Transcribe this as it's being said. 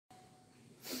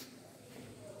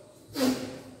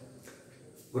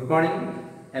Good morning,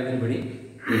 everybody.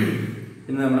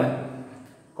 In the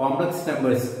complex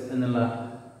numbers in the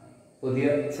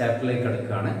chapter like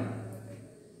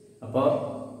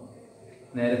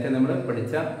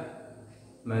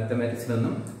mathematics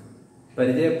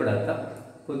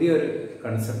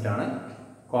concept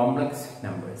complex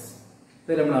numbers.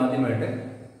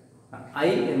 I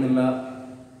in the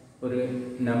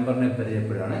number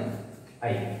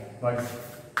I.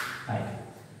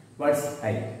 What's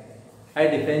I? I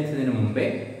defines in Mumbai.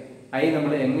 I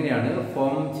number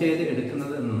form change a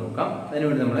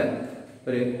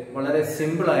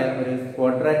simple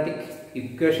quadratic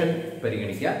equation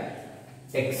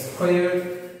x squared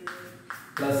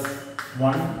plus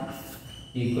 1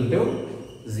 equal to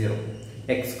 0.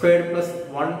 X squared plus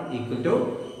 1 equal to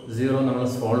 0 number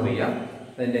solve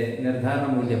then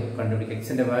x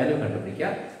value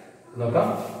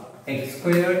x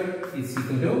squared is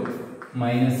equal to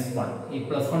minus 1. This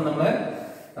plus 1 number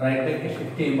right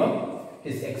shift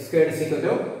is x squared is equal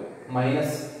to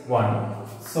minus 1.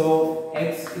 So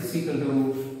x is equal to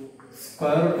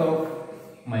square root of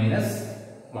minus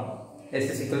 1. S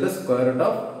is equal to square root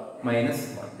of minus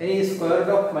 1. Any square root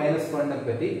of minus 1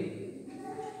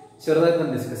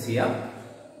 discuss here.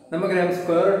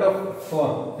 Square root of 4.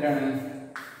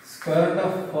 Square root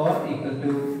of 4 equal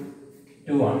to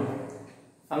 2 1.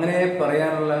 അങ്ങനെ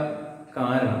പറയാനുള്ള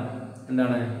കാരണം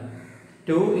എന്താണ്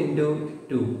 2 into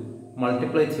 2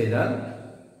 multiply ചെയ്താൽ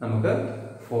നമുക്ക്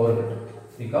 4 കിട്ടും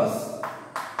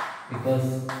because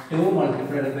 2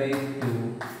 multiplied by 2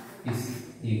 is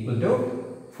equal to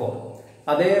 4.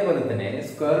 അതേപോലെ തന്നെ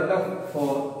square root of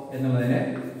 4 എന്നുള്ളതിന്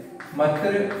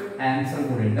മറ്റൊരു ആൻസർ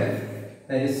കൂടി ഉണ്ട്,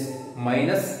 that is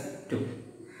minus 2.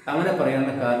 അങ്ങനെ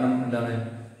പറയാനുള്ള കാരണം എന്താണ്,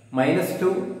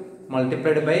 -2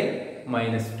 multiplied by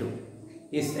 -2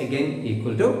 is again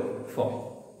equal to 4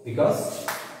 because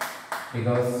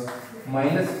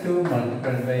 -2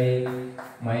 multiplied by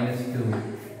 -2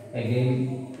 again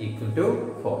equal to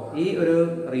 4. ഈ ഒരു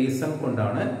റീസൺ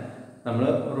കൊണ്ടാണ് നമ്മൾ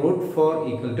 √4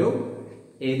 equal to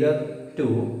either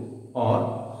 2 or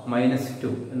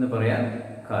 -2 എന്ന് പറയാൻ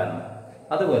കാരണം.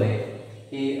 അതുപോലെ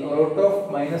ഈ root of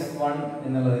 -1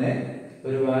 എന്നുള്ളതിന്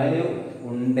ഒരു വാല്യൂ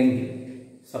ഉണ്ടെങ്കിൽ,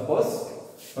 suppose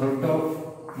root of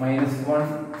 -1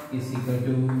 is equal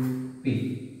to p,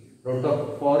 root of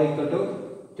 4 equal to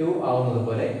 2 ആവുന്നത്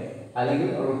പോലെ, അല്ലെങ്കിൽ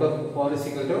root of 4 is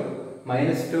equal to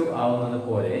 -2 ആവുന്നത്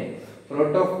പോലെ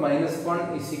root of -1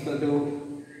 is equal to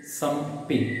some p,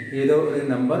 ഏതോ ഒരു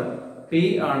നമ്പർ p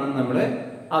ആണെന്ന് നമ്മൾ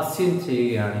അസ്യൂം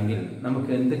ചെയ്യുകയാണെങ്കിൽ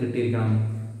നമുക്ക് എന്ത് കിട്ടിയിരിക്കണം,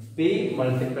 p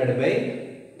multiplied by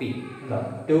p.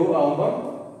 2 ആവുമ്പോൾ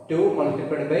 2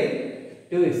 multiplied by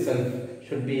 2 itself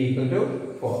should be equal to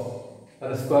 4.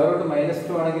 Square root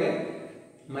 -2 ആണെങ്കിൽ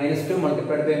 -2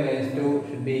 multiplied by -2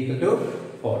 should be equal to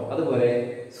 4. അതുപോലെ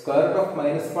square root of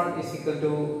 -1 is equal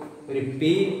to ഒരു p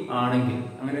ആണെങ്കിൽ,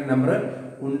 അങ്ങനെ ഒരു നമ്പർ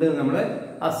ഉണ്ട് നമ്മൾ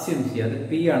അസ്യൂം ചെയ്യുക, അത്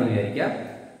p ആണെന്ന് വിചാരിക്കുക.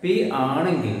 p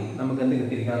ആണെങ്കിൽ നമുക്ക് എന്ത്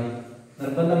കിട്ടിയിരിക്കണം,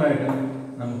 നിർബന്ധമായിട്ടും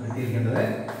നമുക്ക് കിട്ടിയിരിക്കേണ്ടത്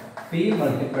p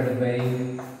multiplied by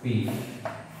p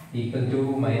equal to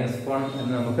 -1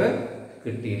 എന്ന് നമുക്ക്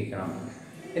കിട്ടിയിരിക്കണം.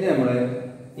 ഇനി നമ്മൾ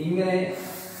ഇങ്ങനെ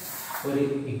ഒരു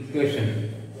ഇക്വേഷൻ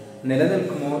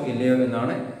നിലനിൽക്കുമോ ഇല്ലയോ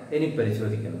എന്നാണ് ഇനി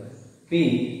പരിശോധിക്കുന്നത്. p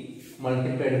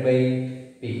multiplied by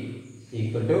p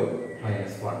equal to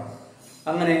 -1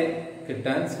 അങ്ങനെ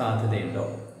കിട്ടാൻ സാധ്യതയുണ്ടോ?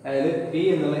 അതായത് p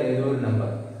എന്നുള്ള ഏതോ ഒരു നമ്പർ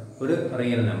ഒരു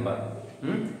റിയൽ നമ്പർ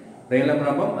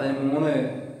ആകുമ്പോൾ അതിന് 3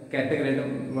 കാറ്റഗറി ആയിട്ട്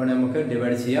വേണമെങ്കിൽ നമുക്ക്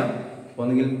ഡിവൈഡ് ചെയ്യാം.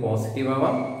 ഒന്നുകിൽ പോസിറ്റീവ്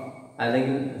ആവാം,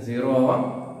 അല്ലെങ്കിൽ 0 ആവാം,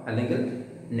 അല്ലെങ്കിൽ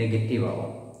നെഗറ്റീവ്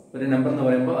ആവാം. ഒരു നമ്പർ എന്ന്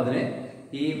പറയുമ്പോൾ അതിന്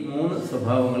ഈ 3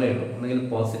 സ്വഭാവങ്ങളേ ഉള്ളൂ, ഒന്നുകിൽ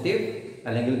പോസിറ്റീവ്,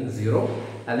 അല്ലെങ്കിൽ 0,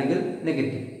 അല്ലെങ്കിൽ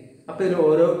നെഗറ്റീവ്. അപ്പോൾ ഇതിൽ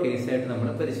ഓരോ കേസായിട്ട് നമ്മൾ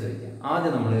പരിശോധിക്കാം.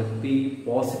 ആദ്യം നമ്മൾ p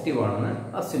പോസിറ്റീവ് ആണെന്ന്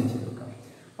അസ്യൂം ചെയ്ത് വെക്കാം.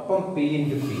 അപ്പം p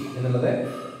into p എന്നുള്ളത്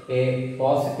A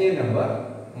positive number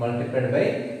multiplied by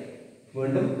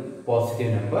വീണ്ടും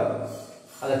പോസിറ്റീവ് നമ്പർ.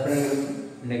 അതെപ്പോഴെങ്കിലും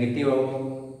നെഗറ്റീവ് ആവും,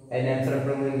 അതിന് ആൻസർ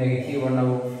എപ്പോഴെങ്കിലും -1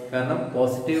 ആവും. കാരണം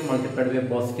പോസിറ്റീവ് മൾട്ടിപ്ലൈഡ് ബൈ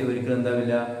പോസിറ്റീവ് ഒരിക്കലും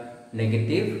എന്താവില്ല,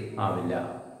 നെഗറ്റീവ് ആവില്ല.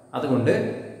 അതുകൊണ്ട്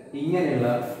ഇങ്ങനെയുള്ള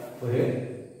ഒരു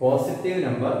പോസിറ്റീവ്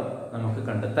നമ്പർ നമുക്ക്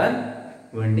കണ്ടെത്താൻ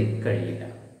വേണ്ടി കഴിയില്ല.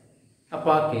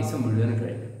 അപ്പോൾ ആ കേസ് മുഴുവൻ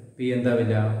കഴിഞ്ഞു, p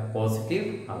എന്താവില്ല, പോസിറ്റീവ്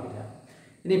ആവില്ല.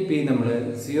 ഇനി p നമ്മൾ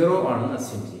 0 ആണെന്ന്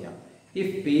അസ്യൂം ചെയ്യാം.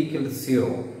 If p equals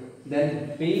 0 then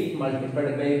p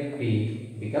multiplied by p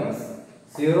becomes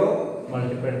 0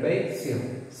 multiplied by 0.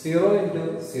 0 into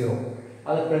 0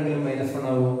 അതെപ്പോഴെങ്കിലും -1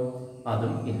 ആവും,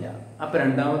 അതും ഇല്ല. അപ്പോൾ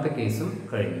രണ്ടാമത്തെ കേസും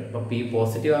കഴിഞ്ഞു. അപ്പോൾ p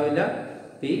പോസിറ്റീവ് ആവില്ല,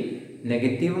 p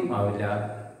നെഗറ്റീവും ആവില്ല.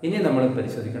 ഇനി നമ്മൾ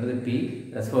പരിശോധിക്കേണ്ടത്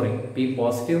p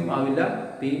പോസിറ്റീവും ആവില്ല,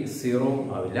 p 0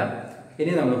 ആവില്ല.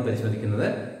 ഇനി നമ്മൾ പരിശോധിക്കുന്നത്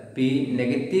p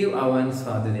നെഗറ്റീവ് ആവാൻ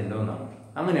സാധ്യതയുണ്ടോ എന്നാണ്.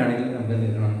 അങ്ങനെയാണെങ്കിൽ നമുക്ക് എന്ത്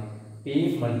കിട്ടണം? p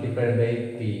multiplied by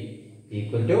p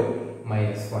equal to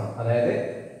 -1. അതായത്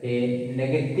a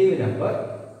negative number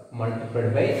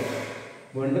multiplied by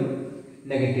വീണ്ടും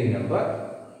നെഗറ്റീവ് നമ്പർ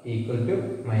ഈക്വൽ ടു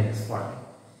 -1.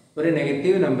 ഒരു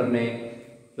നെഗറ്റീവ്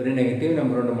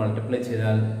നമ്പർ കൊണ്ട് മൾട്ടിപ്ലൈ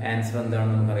ചെയ്താൽ ആൻസർ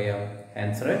എന്താണെന്ന് നമുക്കറിയാം.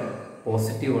 ആൻസർ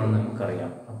പോസിറ്റീവ് ആണെന്ന്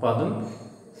നമുക്കറിയാം. അപ്പോൾ അതും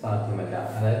സാധ്യമല്ല.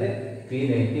 അതായത് p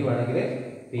നെഗറ്റീവ് ആണെങ്കിൽ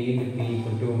p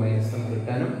ഈക്വൽ ടു -1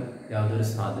 കിട്ടാനും യാതൊരു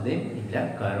സാധ്യതയും ഇല്ല.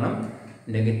 കാരണം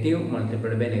negative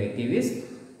multiplied by negative is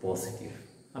positive.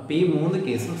 അപ്പോൾ ഈ 3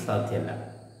 കേസും സാധ്യമല്ല.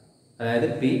 അതായത്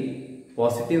p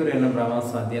പോസിറ്റീവ് റിയൽ നമ്പർ ആവാൻ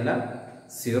സാധ്യമല്ല,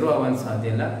 0 ആവാൻ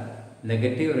സാധ്യമല്ല,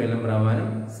 നെഗറ്റീവ് റിയൽ നമ്പർ ആവാനും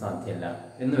സാധ്യമല്ല.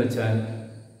 എന്ന് വെച്ചാൽ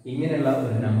ഇങ്ങനെയുള്ള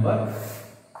ഒരു നമ്പർ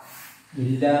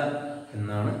ഇല്ല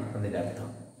എന്നാണ് അതിൻ്റെ അർത്ഥം.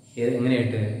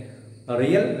 എങ്ങനെയായിട്ട്?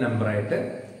 റിയൽ നമ്പറായിട്ട്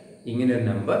ഇങ്ങനെ ഒരു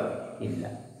നമ്പർ ഇല്ല.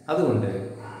 അതുകൊണ്ട്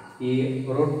ഈ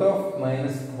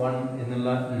 √(-1) എന്നുള്ള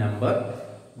നമ്പർ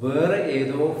വേറെ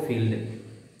ഏതോ ഫീൽഡ്,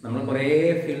 നമ്മൾ കുറേ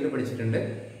ഫീൽഡ് പഠിച്ചിട്ടുണ്ട്.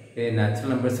 നാച്ചുറൽ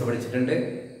നമ്പേഴ്സ് പഠിച്ചിട്ടുണ്ട്,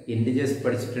 ഇൻഡിജേഴ്സ്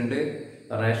പഠിച്ചിട്ടുണ്ട്,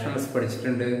 റേഷണൽസ്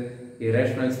പഠിച്ചിട്ടുണ്ട്,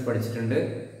 ഇറേഷണൽസ് പഠിച്ചിട്ടുണ്ട്.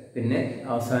 പിന്നെ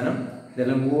അവസാനം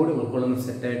ഇതെല്ലാം കൂടി ഉൾക്കൊള്ളുന്ന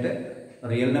സെറ്റായിട്ട്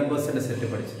റിയൽ നമ്പേഴ്സിൻ്റെ സെറ്റ്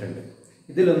പഠിച്ചിട്ടുണ്ട്.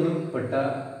 ഇതിലൊന്നും പെട്ട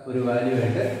ഒരു വാല്യൂ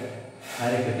ആയിട്ട്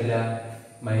ആരെ കിട്ടില്ല?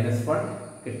 -1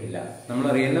 കിട്ടില്ല. നമ്മൾ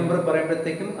റിയൽ നമ്പർ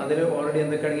പറയുമ്പോഴത്തേക്കും അതിൽ ഓൾറെഡി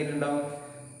എന്തൊക്കെ അടങ്ങിയിട്ടുണ്ടാവും?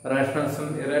 റേഷണൽസും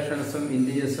ഇറേഷണൽസും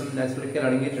ഇൻഡിജേഴ്സും നാച്ചുറലിക്കൽ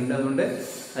അടങ്ങിയിട്ടുണ്ട്. അതുകൊണ്ട്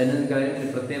അതിനൊന്നും കാര്യം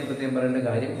പ്രത്യേകം പറയേണ്ട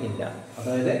കാര്യം ഇല്ല.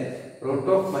 അതായത്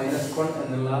 √(-1)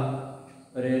 എന്നുള്ള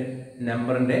ഒരു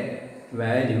നമ്പറിൻ്റെ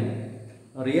വാല്യൂ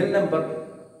റിയൽ നമ്പർ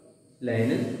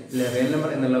ലൈനിൽ, റിയൽ നമ്പർ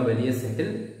എന്നുള്ള വലിയ സെറ്റിൽ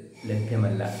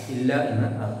ലഭ്യമല്ല, ഇല്ല എന്ന്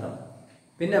അർത്ഥം.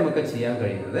 പിന്നെ നമുക്ക് ചെയ്യാൻ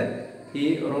കഴിയുന്നത് ഈ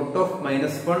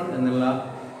 √(-1) എന്നുള്ള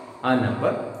ആ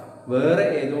നമ്പർ വേറെ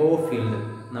ഏതോ ഫീൽഡ്,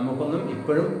 നമുക്കൊന്നും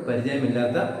ഇപ്പോഴും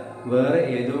പരിചയമില്ലാത്ത വേറെ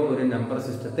ഏതോ ഒരു നമ്പർ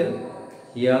സിസ്റ്റത്തിൽ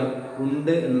ഇയാൾ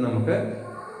ഉണ്ട് എന്ന് നമുക്ക്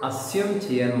അസ്യൂം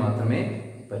ചെയ്യാൻ മാത്രമേ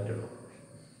പറ്റുള്ളൂ.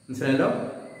 മനസ്സിലായല്ലോ?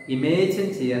 ഇമേജിൻ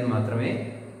ചെയ്യാൻ മാത്രമേ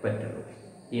പറ്റുള്ളൂ.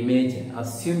 ഇമേജിൻ,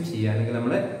 അസ്യൂം ചെയ്യുക, അല്ലെങ്കിൽ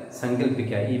നമ്മൾ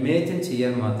സങ്കല്പിക്കുക, ഇമേജിൻ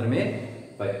ചെയ്യാൻ മാത്രമേ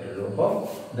പറ്റുള്ളൂ. അപ്പോൾ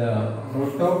the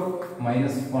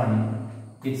 √(-1)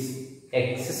 it's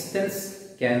existence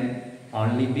can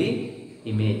only B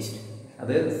ഇമേജ്ഡ്.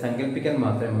 അത് സങ്കല്പിക്കാൻ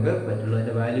മാത്രമേ നമുക്ക് പറ്റുള്ളൂ.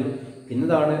 അതിൻ്റെ വാല്യൂ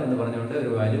ഇന്നതാണ് എന്ന് പറഞ്ഞുകൊണ്ട് ഒരു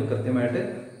വാല്യൂ കൃത്യമായിട്ട്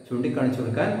ചൂണ്ടിക്കാണിച്ചു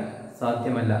കൊടുക്കാൻ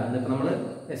സാധ്യമല്ല. എന്നിപ്പോൾ നമ്മൾ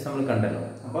കണ്ടല്ലോ.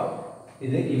 അപ്പോൾ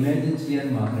ഇത് ഇമാജിൻ ചെയ്യാൻ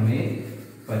മാത്രമേ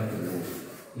പറ്റുള്ളൂ.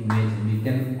 Imagine, we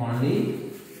can only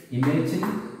imagine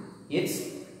it's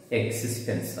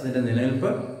existence. അതിൻ്റെ നിലനിൽപ്പ്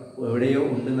എവിടെയോ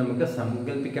ഉണ്ട് നമുക്ക്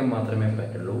സങ്കല്പിക്കാൻ മാത്രമേ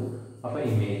പറ്റുള്ളൂ. അപ്പോൾ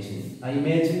ഇമേജിൻ,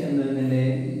 ഇമേജിൻ എന്നതിൻ്റെ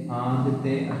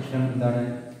ആദ്യത്തെ അക്ഷരം എന്താണ്?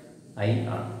 I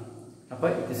ആണ്. അപ്പോൾ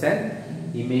it's an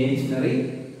imaginary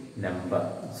number.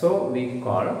 So we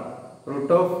call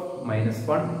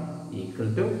 √(-1) equal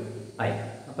to I.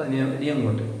 അപ്പോൾ ഇനി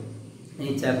അങ്ങോട്ട് ഈ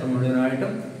ചാപ്റ്റർ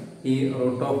മുഴുവനായിട്ടും ഈ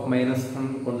 √(-1)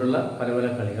 കൊണ്ടുള്ള പല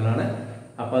കളികളാണ്.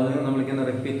 അപ്പോൾ അത് നമ്മൾക്കിന്ന്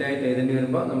റിപ്പീറ്റായിട്ട് എഴുതേണ്ടി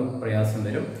വരുമ്പോൾ നമുക്ക് പ്രയാസം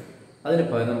വരും. അതിന്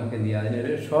പകരം നമുക്ക് എന്ത് ചെയ്യാം?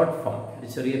 അതിനൊരു ഷോർട്ട് ഫോം, ഒരു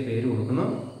ചെറിയ പേര് കൊടുക്കുന്നു.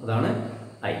 അതാണ്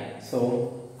I. So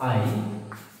I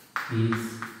is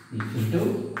equal to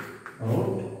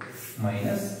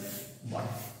 √(-1).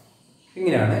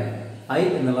 ഇങ്ങനെയാണ് I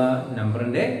എന്നുള്ള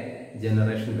നമ്പറിൻ്റെ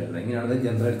ജനറേഷൻ വരുന്നത്. ഇങ്ങനെയാണ് ഇത്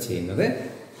ജനറേറ്റ് ചെയ്യുന്നത്.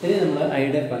 ഇനി നമ്മൾ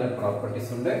ഐയുടെ പല പ്രോപ്പർട്ടീസ്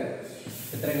ഉണ്ട്.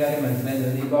 ഇത്രയും കാര്യം മനസ്സിലായത്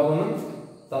ഈ ഭാഗമൊന്നും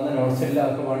തന്ന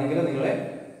നോട്ട്സിലാക്കുവാണെങ്കിൽ നിങ്ങൾ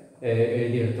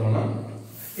എഴുതിയെടുത്തോണം.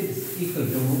 It's equal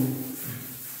to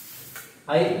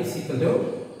I is equal to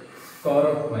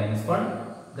 √(-1).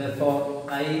 therefore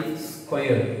I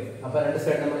squared. അപ്പോൾ രണ്ട്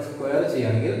സൈഡ് നമ്മൾ സ്ക്വയർ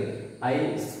ചെയ്യുകയാണെങ്കിൽ I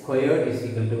squared is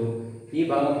equal to, ഈ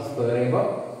ഭാഗം സ്ക്വയർ ചെയ്യുമ്പോൾ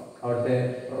അവിടുത്തെ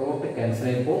റൂട്ട് ക്യാൻസൽ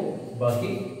ആയിപ്പോൾ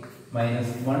ബാക്കി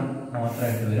 -1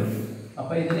 മാത്രമായിട്ട് വരും.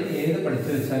 അപ്പോൾ ഇതിൽ ഏത് പഠിച്ചു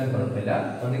വെച്ചാലും കുഴപ്പമില്ല.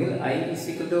 ഒന്നുകിൽ I is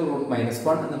equal to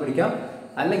 √(-1) എന്ന് പഠിക്കാം,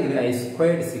 അല്ലെങ്കിൽ I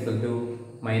squared is equal to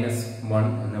 -1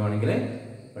 എന്ന് വേണമെങ്കിൽ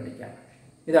പഠിക്കാം.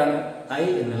 ഇതാണ് I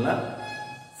എന്നുള്ള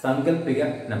സാങ്കല്പിക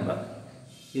നമ്പർ.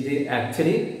 ഇത്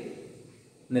ആക്ച്വലി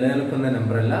നിലനിൽക്കുന്ന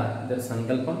നമ്പറല്ല, ഇതൊരു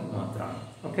സങ്കല്പം മാത്രമാണ്.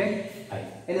 Okay, I.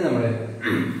 ഇനി നമ്മൾ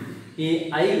ഈ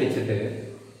I വെച്ചിട്ട്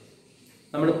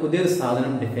നമ്മൾ പുതിയൊരു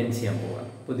സാധനം ഡിഫൈൻ ചെയ്യാൻ പോവുക,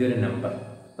 പുതിയൊരു നമ്പർ.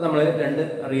 അപ്പോൾ നമ്മൾ രണ്ട്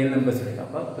റിയൽ നമ്പേഴ്സ് എടുക്കാം.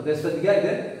 അപ്പോൾ പ്രത്യേകം ശ്രദ്ധിക്കുക,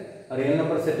 ഇത് റിയൽ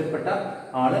നമ്പർ സെറ്റിൽപ്പെട്ട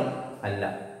ആള് അല്ല.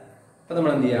 അപ്പോൾ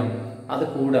നമ്മൾ എന്ത് ചെയ്യാം? അത്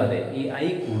കൂടാതെ, ഈ I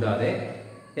കൂടാതെ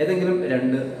ഏതെങ്കിലും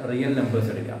രണ്ട് റിയൽ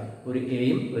നമ്പേഴ്സ് എടുക്കാം. ഒരു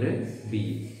എയും ഒരു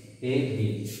ബിയും. A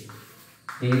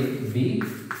B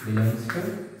belongs to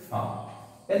R.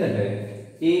 എന്നിട്ട്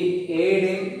ഈ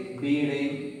എയുടെയും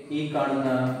ബിയുടെയും ഈ കാണുന്ന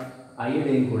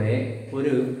ഐയുടെയും കൂടെ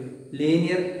ഒരു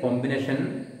ലീനിയർ കോമ്പിനേഷൻ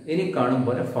ഇനി കാണും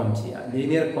പോലെ ഫോം ചെയ്യുക.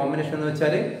 ലീനിയർ കോമ്പിനേഷൻ എന്ന്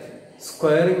വെച്ചാൽ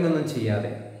സ്ക്വയറിംഗ് ഒന്നും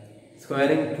ചെയ്യാതെ,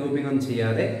 സ്ക്വയറിംഗ് ക്യൂബിംഗ് ഒന്നും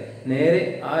ചെയ്യാതെ നേരെ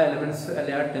ആ എലമെന്റ്സ്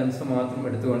അല്ലെ ആ ടേംസ് മാത്രം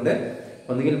എടുത്തുകൊണ്ട്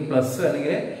ഒന്നുകിൽ പ്ലസ്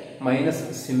അല്ലെങ്കിൽ മൈനസ്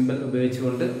സിമ്പിൾ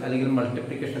ഉപയോഗിച്ചുകൊണ്ട് അല്ലെങ്കിൽ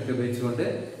മൾട്ടിപ്ലിക്കേഷൻ ഒക്കെ ഉപയോഗിച്ചുകൊണ്ട്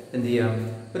എന്ത് ചെയ്യാം,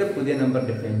 ഒരു പുതിയ നമ്പർ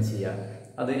ഡിഫൈൻ ചെയ്യാം.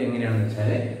 അത് എങ്ങനെയാണെന്ന്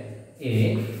വെച്ചാൽ എ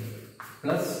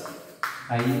പ്ലസ്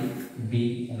ഐ ബി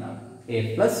എന്നാണ്. എ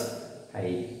പ്ലസ് ഐ,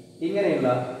 ഇങ്ങനെയുള്ള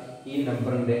ഈ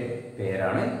നമ്പറിൻ്റെ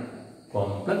പേരാണ്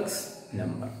കോംപ്ലക്സ്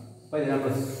നമ്പർ. അപ്പോൾ ഇത്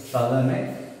നമ്മൾ സാധാരണ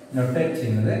നൊട്ടേറ്റ്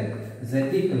ചെയ്യുന്നത് z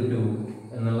equal to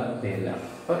എന്നുള്ള പേരിലാണ്.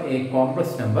 അപ്പോൾ A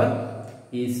complex number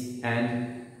is an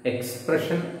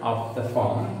expression of the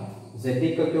form z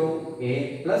equal to a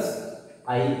plus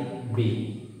ib,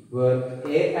 where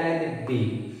a and b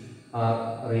are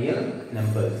real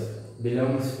numbers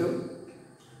belongs to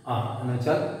R. എന്ന്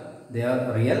വെച്ചാൽ they are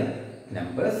real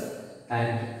numbers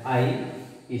and I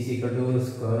is equal to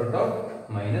square root of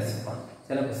 -1.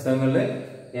 ചില പുസ്തകങ്ങളിൽ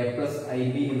a plus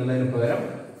ib എന്നുള്ളതിന് പകരം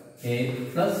a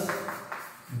plus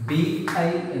bi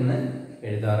എന്ന്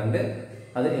എഴുതാറുണ്ട്.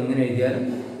 അത് എങ്ങനെ എഴുതിയാലും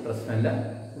പ്രശ്നമില്ല,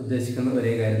 ഉദ്ദേശിക്കുന്ന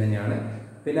ഒരേ കാര്യം തന്നെയാണ്.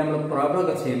 പിന്നെ നമ്മൾ പ്രോബ്ലം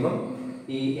ഒക്കെ ചെയ്യുമ്പം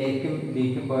ഈ എക്കും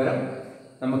ബിക്കും പകരം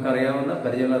നമുക്കറിയാവുന്ന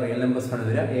പരിചയമുള്ള റിയൽ നമ്പേഴ്സാണ്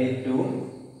വരിക. a2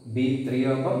 b3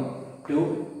 ആകുമ്പം 2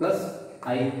 പ്ലസ്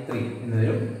i3 എന്ന്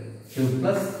വരും, 2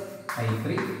 പ്ലസ്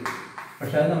i3.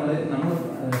 പക്ഷെ അത് നമ്മൾ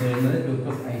എഴുതുന്നത് 2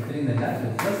 പ്ലസ് i3 എന്നല്ല,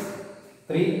 2 പ്ലസ്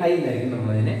 3i എന്നായിരിക്കും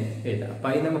നമ്മളതിനെ എഴുതാം. അപ്പം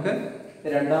അതിന് നമുക്ക്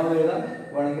രണ്ടാമത് എഴുതാം,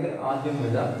 വേണമെങ്കിൽ ആദ്യം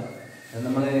എഴുതാം.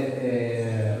 നമ്മൾ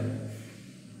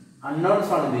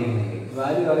അൺനോൺസ് ആണ് ഉപയോഗിക്കുന്നതെങ്കിൽ,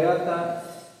 വാല്യൂ അറിയാത്ത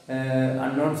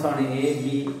അൺനോൺസ് ആണ് എ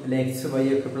ബി അല്ലെ എക്സ് വൈ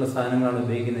ഒക്കെ ഉള്ള സാധനങ്ങളാണ്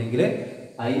ഉപയോഗിക്കുന്നതെങ്കിൽ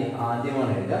ഐ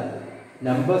ആദ്യമാണ് എഴുതുക.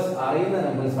 നമ്പേഴ്സ് അറിയുന്ന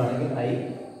നമ്പേഴ്സ് ആണെങ്കിൽ ഐ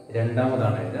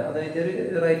രണ്ടാമതാണ് എഴുതുക. അതായത്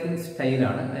ഒരു റൈറ്റിംഗ്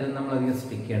സ്റ്റൈലാണ്, അതിൽ നമ്മൾ അധികം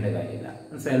സ്റ്റിക്ക് ചെയ്യേണ്ട കാര്യമില്ല.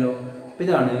 മനസ്സിലായല്ലോ? അപ്പം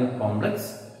ഇതാണ്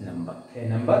complex number. A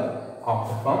number of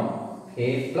the form A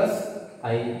plus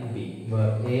I B,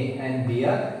 where a and b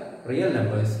are real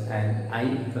numbers and I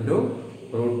equal to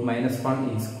root -1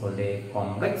 is called a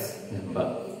complex number.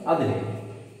 അതിൽ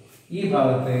ഈ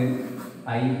ഭാഗത്ത്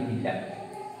ഐ ഇല്ല,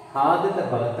 ആദ്യത്തെ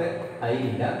ഭാഗത്ത് ഐ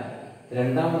ഇല്ല,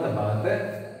 രണ്ടാമത്തെ ഭാഗത്ത്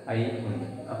ഐ ഉണ്ട്.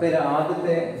 അപ്പോൾ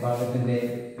ആദ്യത്തെ ഭാഗത്തിൻ്റെ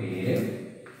പേര്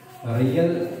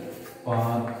റിയൽ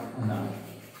പാർട്ട് എന്നാണ്,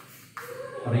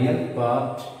 real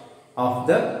part of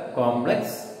the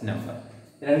complex number.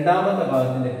 രണ്ടാമത്തെ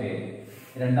ഭാഗത്തിൻ്റെ പേര്,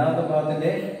 രണ്ടാമത്തെ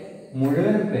ഭാഗത്തിൻ്റെ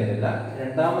മുഴുവൻ പേരല്ല,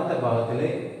 രണ്ടാമത്തെ ഭാഗത്തിൽ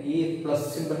ഈ പ്ലസ്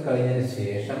സിമ്പിൾ കഴിഞ്ഞതിന്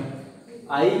ശേഷം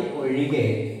ഐ ഒഴികെ,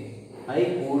 ഐ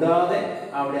കൂടാതെ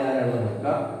അവിടെ ആരാളുള്ളത്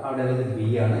നോക്കുക, അവിടെ ഉള്ളത് ബി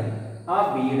ആണ്. ആ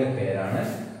ബിയുടെ പേരാണ്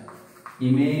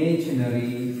ഇമേജിനറി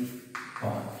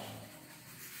പാർട്ട്.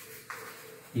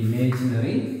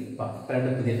 ഇമേജിനറി പാർട്ട്, രണ്ട്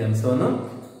പുതിയ ടേംസ് വന്നു,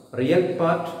 real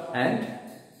part and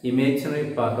imaginary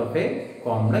part of a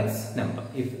complex number.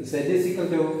 If z is equal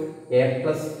to a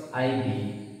plus ib,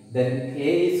 then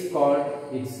a is called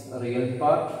its real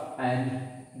part and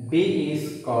b is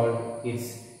called its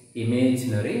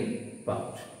imaginary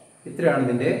part. ഇത്രയാണ്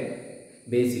ഇതിൻ്റെ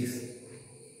basics,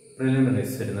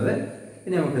 preliminaries വരുന്നത്.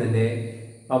 ഇനി നമുക്ക് ഇതിൻ്റെ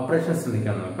operations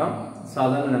എന്തൊക്കെയാണ് നോക്കാം.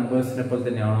 സാധാരണ നമ്പേഴ്സിനെ പോലെ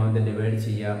തന്നെയാണോ ഇത് ഡിവൈഡ്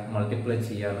ചെയ്യുക, മൾട്ടിപ്ലൈ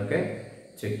ചെയ്യുക എന്നൊക്കെ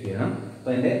ചെക്ക് ചെയ്യണം.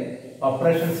 അപ്പോൾ അതിൻ്റെ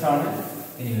ഓപ്പറേഷൻസ് ആണ്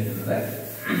ഇനി വരുന്നത്.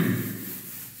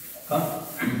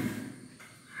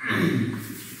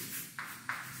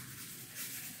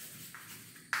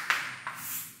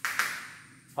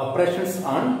 Operations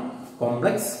on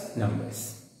complex numbers.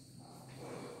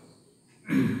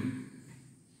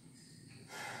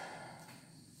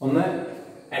 ഒന്ന്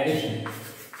addition.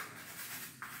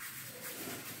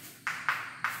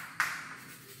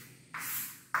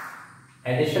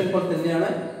 Addition പോലെ തന്നെയാണ്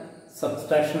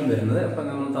സബ്സ്ട്രാക്ഷൻ വരുന്നത്. അപ്പം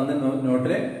നമ്മൾ തന്ന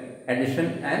നോട്ടിൽ അഡിഷൻ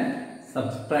ആൻഡ്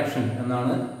സബ്സ്ട്രാക്ഷൻ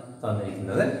എന്നാണ്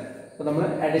തന്നിരിക്കുന്നത്. അപ്പോൾ നമ്മൾ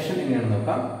അഡിഷൻ എങ്ങനെയാണെന്ന്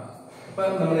നോക്കാം. അപ്പോൾ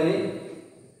നമ്മളിനി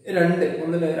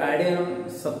ഒന്നിൽ ആഡ് ചെയ്യാനും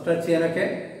സബ്സ്ട്രാക്ട് ചെയ്യാനൊക്കെ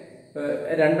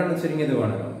രണ്ടെണ്ണം ചുരുങ്ങിയത്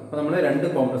വേണമല്ലോ. അപ്പോൾ നമ്മൾ രണ്ട്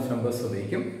കോംപ്ലക്സ് നമ്പേഴ്സ്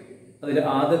ഉപയോഗിക്കും. അതിൽ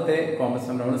ആദ്യത്തെ കോംപ്ലക്സ്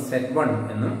നമ്പർ നമ്മൾ സെറ്റ് 1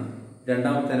 എന്നും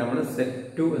രണ്ടാമത്തെ നമ്മൾ സെറ്റ്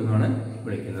 2 എന്നുമാണ്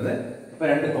വിളിക്കുന്നത്. അപ്പോൾ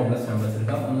രണ്ട് കോംപ്ലക്സ് നമ്പേഴ്സ്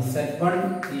എടുക്കാം. ഒന്ന് set 1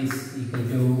 is equal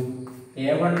to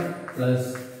a1 plus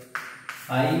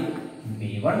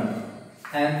ib1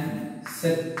 and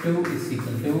set 2 is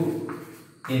equal to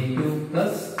a2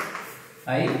 plus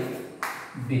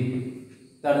ib2.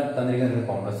 That is the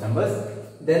complex numbers.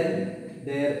 Then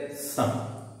their sum.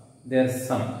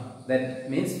 That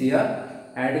means we are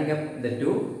adding up the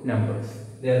two numbers.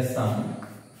 Their sum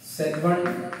set 1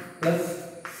 plus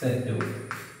set 2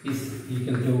 is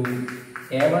equal to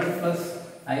a1 plus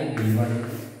ib1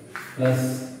 plus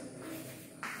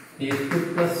a2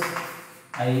 plus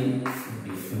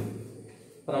ib2.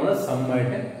 അപ്പോൾ നമ്മൾ some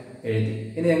ആയിട്ട് എഴുതി.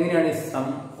 ഇനി എങ്ങനെയാണ് ഈ some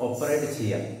operate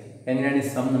ചെയ്യുക, എങ്ങനെയാണ് ഈ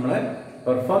സം നമ്മൾ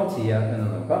പെർഫോം ചെയ്യുക എന്ന്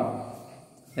നോക്കാം.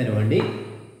 അതിനുവേണ്ടി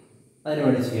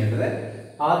ചെയ്യേണ്ടത്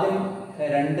ആദ്യം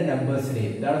രണ്ട്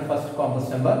നമ്പേഴ്സിനെയും, ഇതാണ് ഫസ്റ്റ്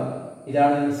കോംപ്ലക്സ് നമ്പർ,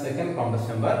 ഇതാണ് സെക്കൻഡ് കോംപ്ലക്സ്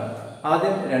നമ്പർ.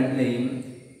 ആദ്യം രണ്ടിലെയും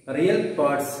റിയൽ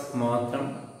പാർട്സ് മാത്രം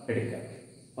എടുക്കുക.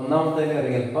 ഒന്നാമത്തേതിലെ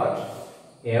റിയൽ പാർട്ട്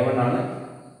A1 ആണ്,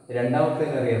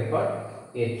 രണ്ടാമത്തേതിലെ റിയൽ പാർട്ട്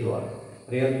A2 ആണ്.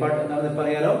 റിയൽ പാർട്ട് എന്താണെന്ന്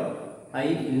പറയാലോ, I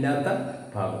ഇല്ലാത്ത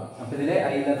ഭാഗം. അപ്പോൾ ഇതിലെ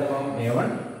I ഇല്ലാത്ത ഭാഗം A1,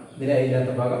 ഇതിലെ I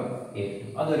ഇല്ലാത്ത ഭാഗം A2.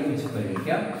 അതൊരുമിച്ച്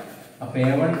പരിഗണിക്കാം. അപ്പോൾ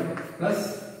A1 പ്ലസ്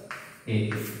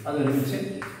A2 അതൊരുമിച്ച്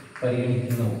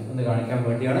പരിഗണിക്കുന്നു എന്ന് കാണിക്കാൻ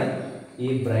വേണ്ടിയാണ് ഈ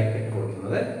ബ്രാക്കറ്റ്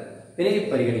കൊടുക്കുന്നത്. ഇനി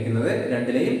പരിഗണിക്കുന്നത്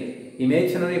രണ്ടിലെയും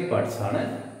ഇമേജിനറി പാർട്സ് ആണ്.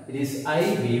 It is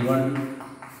IB1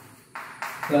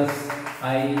 plus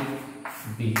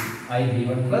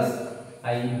IB1 plus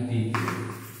IB2.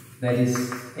 That is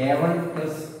A1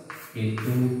 plus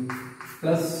A2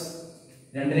 plus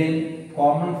രണ്ടിലെയും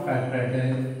common ഫാക്ടറായിട്ട്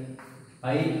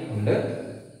I ഉണ്ട്.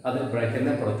 അത്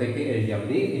ബ്രാക്കറ്റിന് പുറത്തേക്ക് എഴുതിയാൽ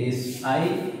മതി. It is I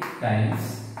times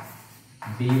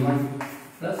B1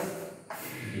 plus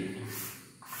B2.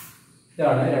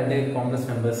 ഇതാണ് രണ്ട് കോംപ്ലക്സ്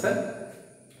നമ്പേഴ്സ്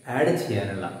ആഡ്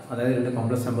ചെയ്യാനുള്ള, അതായത് രണ്ട്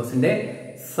കോംപ്ലക്സ് നമ്പേഴ്സിൻ്റെ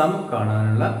സം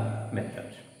കാണാനുള്ള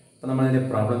മെത്തേഡ്. അപ്പോൾ നമ്മളിതിൻ്റെ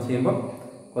പ്രോബ്ലം ചെയ്യുമ്പോൾ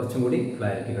കുറച്ചും കൂടി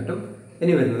ക്ലാരിറ്റി കിട്ടും.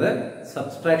 ഇനി വരുന്നത്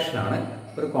സബ്സ്ട്രാക്ഷൻ ആണ്.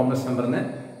 ഒരു കോംപ്ലക്സ് നമ്പറിന്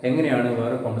എങ്ങനെയാണ്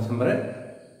വേറെ കോംപ്ലക്സ് നമ്പർ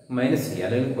മൈനസ് ചെയ്യുക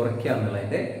അല്ലെങ്കിൽ കുറയ്ക്കുക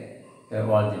എന്നുള്ളതിൻ്റെ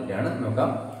വാൾജിൻ്റെയാണ്. നോക്കാം.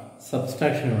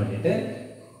 സബ്സ്ട്രാക്ഷന് വേണ്ടിയിട്ട്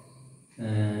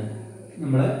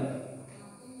നമ്മൾ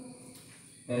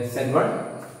Z1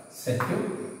 Z2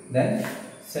 then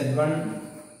Z1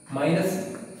 minus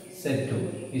Z2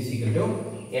 is equal to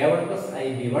A1 plus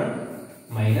IB1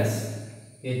 minus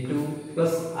A2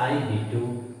 plus IB2.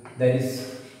 That is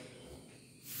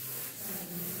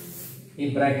ഈ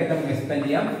ബ്രാക്കറ്റ് നമുക്ക് എക്സ്പാൻഡ്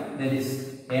ചെയ്യാം. that is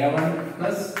A1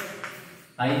 plus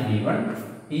IB1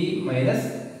 ഈ മൈനസ്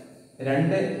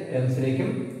രണ്ട് ടേംസിലേക്കും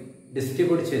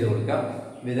ഡിസ്ട്രിബ്യൂട്ട് ചെയ്ത് കൊടുക്കാം,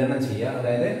 വിതരണം ചെയ്യുക.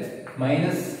 അതായത്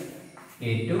മൈനസ്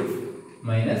A2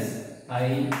 മൈനസ്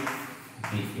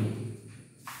IB2.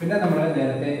 പിന്നെ നമ്മൾ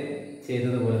നേരത്തെ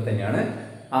ചെയ്തതുപോലെ തന്നെയാണ്.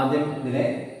 ആദ്യം ഇതിലെ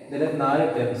 4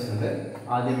 ടേംസ് ഉണ്ട്.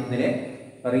 ആദ്യം ഇതിലെ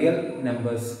റിയൽ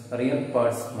നമ്പേഴ്സ്, റിയൽ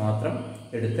പാർട്സ് മാത്രം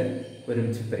എടുത്ത്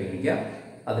ഒരുമിച്ച് പരിഗണിക്കുക.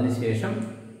 അതിനുശേഷം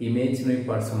ഇമേജിനറി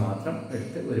പാർട്സ് മാത്രം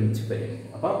എടുത്ത് ഒരുമിച്ച്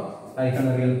പരിഗണിക്കുക. അപ്പം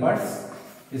ആയിരിക്കുന്ന real parts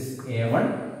is A1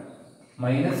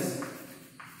 minus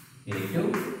A2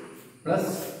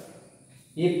 plus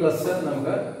ഈ പ്ലസ്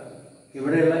നമുക്ക്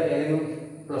ഇവിടെയുള്ള ഏതെങ്കിലും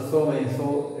പ്ലസോ മൈനസോ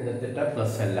എടുത്തിട്ട്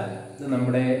പ്ലസ് അല്ല. ഇത്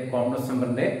നമ്മുടെ കോംപ്ലക്സ്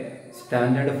നമ്പറിൻ്റെ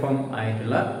സ്റ്റാൻഡേർഡ് ഫോം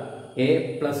ആയിട്ടുള്ള A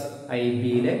പ്ലസ്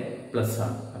IBയിലെ പ്ലസ്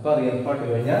ആണ്. അപ്പോൾ റിയൽ പാർട്ട്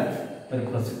കഴിഞ്ഞാൽ ഒരു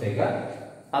പ്ലസ് ഇട്ടേക്കുക.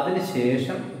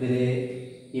 അതിനുശേഷം ഇതിലെ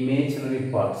ഇമേജിനറി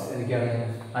പാർട്സ് ഏതൊക്കെയാണ്?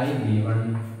 IB1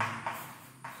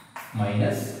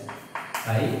 മൈനസ്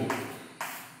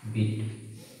IB2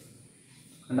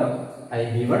 ഉണ്ടോ?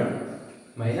 IB1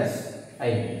 minus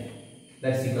IB2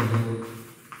 that's equal to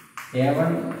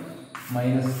A1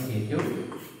 minus A2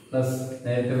 plus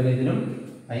നേരത്തെ വരെ ഇതിനും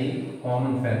I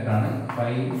കോമൺ ഫാക്ടർ ആണ്.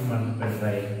 5 multiplied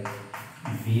by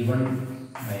B1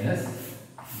 minus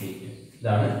B2.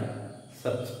 ഇതാണ്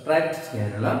സബ്സ്ട്രാക്ട്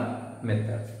ചെയ്യാനുള്ള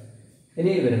മെത്തേഡ്.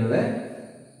 ഇനി വരുന്നത്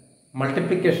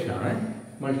മൾട്ടിപ്ലിക്കേഷൻ ആണ്.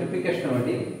 മൾട്ടിപ്ലിക്കേഷന്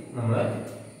വേണ്ടി നമ്മൾ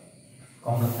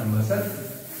കോംപ്ലക്സ് നമ്പേഴ്സ്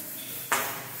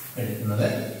എടുക്കുന്നത്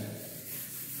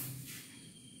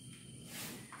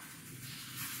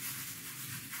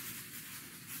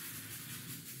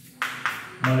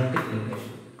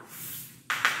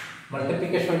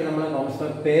മൾട്ടിപ്ലിക്കേഷൻ വേണ്ടി നമ്മൾ കോംപ്ലക്സ്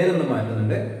നമ്പർ പേരൊന്ന്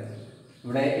മാറ്റുന്നുണ്ട്.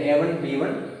 ഇവിടെ A1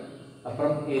 B1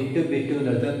 അപ്പുറം A2 B2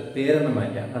 അടുത്ത് പേരൊന്ന്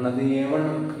മാറ്റാം. കാരണം അത് A1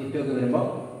 A2 ഒക്കെ വരുമ്പോൾ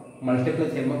മൾട്ടിപ്ലൈ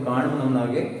ചെയ്യുമ്പോൾ കാണുമ്പോൾ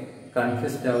നമ്മളാകെ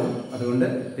കൺഫ്യൂസ്ഡ് ആവും. അതുകൊണ്ട്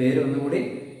പേര് ഒന്നുകൂടി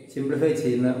സിംപ്ലിഫൈ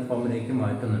ചെയ്യുന്ന ഫോമിലേക്ക്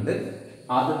മാറ്റുന്നുണ്ട്.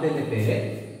 ആദ്യത്തെ പേര്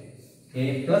A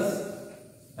പ്ലസ്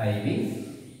IB,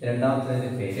 രണ്ടാമത്തെ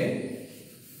പേര്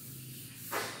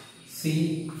C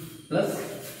പ്ലസ്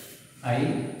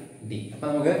ID. അപ്പം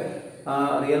നമുക്ക്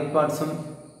റിയൽ പാർട്സും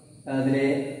അതിലെ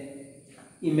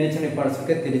ഇമേജിനറി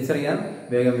പാർട്സൊക്കെ തിരിച്ചറിയാൻ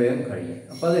വേഗം കഴിയും.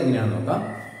 അപ്പോൾ അതെങ്ങനെയാണെന്ന് നോക്കാം.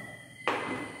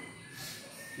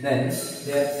 Then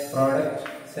their product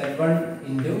Z1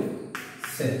 into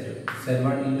Z2.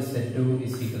 Z1 into Z2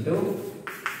 is equal to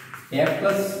A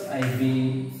plus IB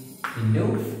into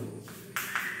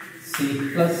C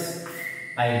plus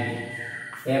ID.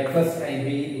 A plus IB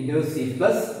into C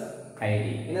plus ID.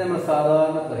 ഇനി നമ്മൾ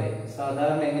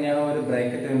സാധാരണ എങ്ങനെയാണോ ഒരു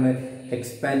ബ്രാക്കറ്റ് നമ്മൾ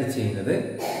എക്സ്പാൻഡ് ചെയ്യുന്നത്,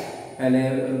 അതിനെ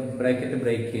ബ്രാക്കറ്റ്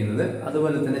ബ്രേക്ക് ചെയ്യുന്നത്,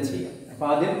 അതുപോലെ തന്നെ ചെയ്യാം. അപ്പോൾ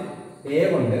ആദ്യം A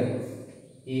കൊണ്ട്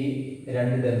ഈ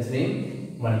രണ്ട് ടേംസിനെയും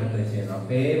മൾട്ടിപ്ലൈ ചെയ്യണം.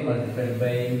 അപ്പോൾ A multiplied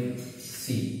by C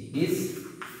is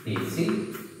AC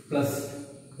plus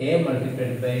A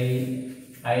multiplied by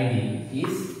ID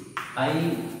is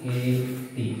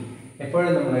IAD.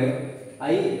 എപ്പോഴും നമ്മൾ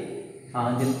I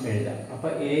ആദ്യം എഴുതാം.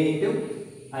 അപ്പോൾ A ഇൻറ്റു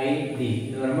ID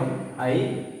എന്ന് പറയുമ്പോൾ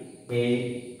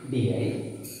IAD ആയി.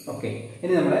 ഓക്കെ,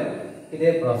 ഇനി നമ്മൾ ഇതേ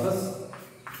പ്രോസസ്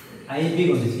IB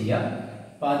കൊണ്ട് ചെയ്യാം.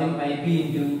 അപ്പോൾ ആദ്യം ഐ ബി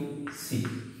ഇൻറ്റു സി,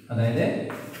 അതായത്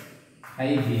I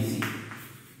B C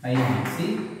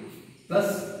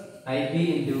plus I B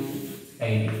into I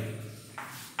D.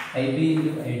 I B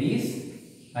into I D is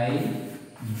I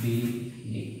B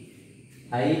D.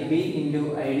 I B into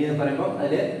I D എന്ന് പറയുമ്പോൾ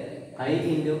അതിൽ ഐ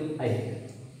ഇൻറ്റു ഐ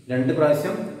രണ്ട്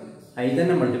പ്രാവശ്യം ഐ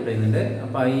തന്നെ multiply ചെയ്യുന്നുണ്ട്.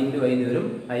 അപ്പോൾ I into I എന്ന് വരും.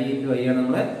 ഐ ഇൻറ്റു ഐ ആണ്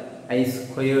നമ്മൾ ഐ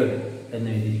സ്ക്വയേർഡ് എന്ന്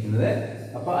എഴുതിയിരിക്കുന്നത്.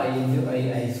 അപ്പോൾ I into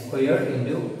I squared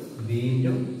into B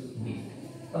into B.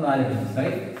 അപ്പോൾ 4 ടേംസ്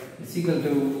ആയി. Is equal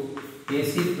to A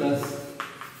C plus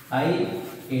I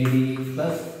A D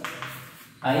plus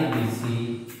I B C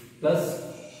plus,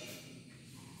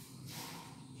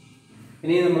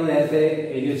 ഇനി നമ്മൾ നേരത്തെ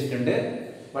എഴുതി വെച്ചിട്ടുണ്ട്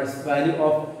watts value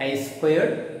of I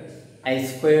squared. I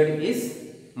squared is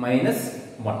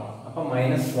 -1. അപ്പോൾ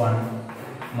 -1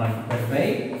 multiplied by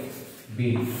B.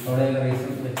 അവിടെ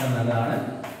reason വെച്ചാൽ നല്ലതാണ്.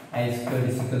 I squared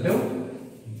is equal to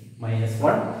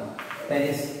 -1. That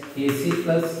is A C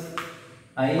plus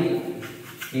I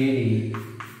A D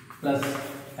plus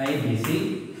I B C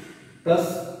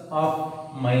plus of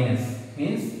minus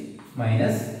means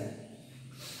 -1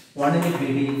 in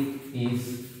BD is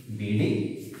BD.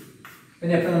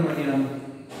 പിന്നെ എപ്പോൾ നമ്മൾ ചെയ്യണം?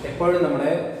 എപ്പോഴും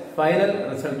നമ്മുടെ ഫൈനൽ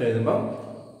റിസൾട്ട് എഴുതുമ്പോൾ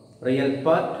real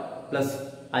part plus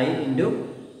I into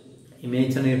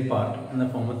imaginary part എന്ന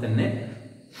ഫോമിൽ തന്നെ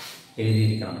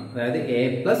എഴുതിയിരിക്കണം. അതായത് എ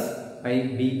പ്ലസ് ഐ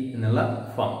ബി എന്നുള്ള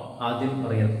ഫോം. ആദ്യം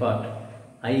റിയൽ പാർട്ട്,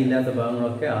 ഐ ഇല്ലാത്ത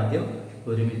ഭാഗങ്ങളൊക്കെ ആദ്യം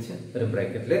ഒരുമിച്ച് ഒരു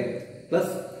ബ്രാക്കറ്റിൽ,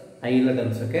 പ്ലസ് ഐ ഉള്ള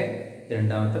ടേംസ് ഒക്കെ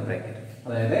രണ്ടാമത്തെ ബ്രാക്കറ്റ്.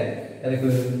 അതായത് ഏതൊക്കെ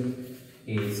ഒരു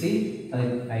എ സി, അതിൽ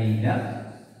ഐ ഇല്ല,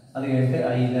 അത് കഴിഞ്ഞിട്ട്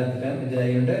ഐ ഇല്ലാത്ത ടേം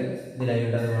ഇതിലായുണ്ട്,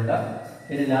 അതുകൊണ്ട്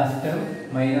പിന്നെ last term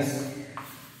minus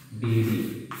B D,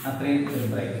 അത്രയും ഒരു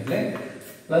ബ്രാക്കറ്റിൽ,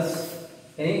 പ്ലസ്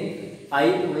ഇനി ഐ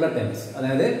ഉള്ള ടേംസ്,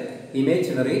 അതായത്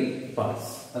ഇമേജിനറി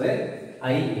പാർട്സ്, അതായത്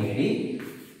I A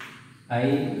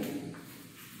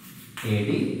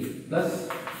D plus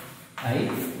I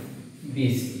B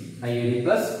C, I A D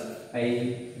plus I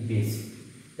B C.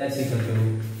 That's equal to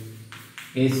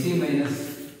AC minus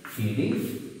ED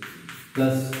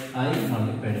plus I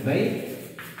multiplied by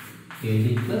AD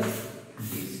plus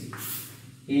BC.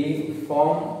 ഈ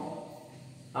form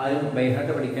ആരും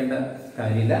by heart പഠിക്കേണ്ട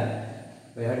കാര്യമില്ല.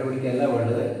 By heart പഠിക്കുകയല്ല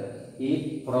വേണ്ടത്. ഈ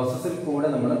പ്രോസസ്സിൽ കൂടെ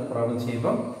നമ്മൾ പ്രോബ്ലം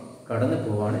ചെയ്യുമ്പം കടന്നു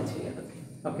പോവുകയാണ് ചെയ്യേണ്ടത്.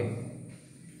 ഓക്കെ,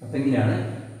 അപ്പം ഇങ്ങനെയാണ്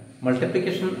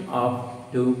മൾട്ടിപ്ലിക്കേഷൻ ഓഫ്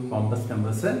 2 കോംപ്ലക്സ്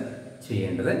നമ്പേഴ്സ്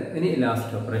ചെയ്യേണ്ടത്. ഇനി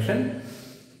last operation,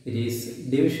 it is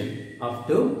division of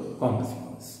 2 complex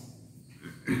numbers.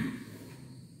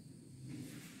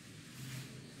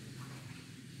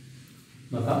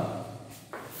 നോക്കാം.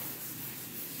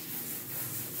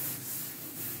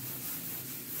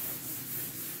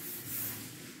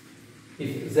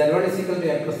 If Z1 is equal to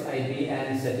A plus IB and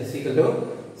Z is equal to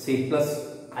C plus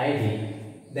ID,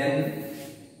 then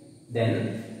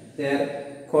their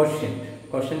quotient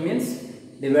means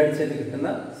divide ചെയ്ത് കിട്ടുന്ന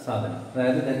സാധനം,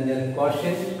 അതായത് their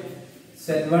quotient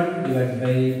Z1 divided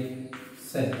by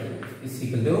Z2 is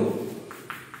equal to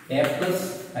A plus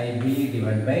IB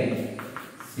divided by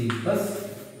C plus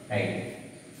ID.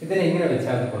 ഇതിനെ എങ്ങനെ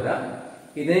വെച്ചാൽ പോരാ,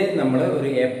 ഇതിനെ നമ്മൾ ഒരു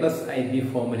A plus IB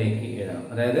ഫോമിലേക്ക് എഴുതണം.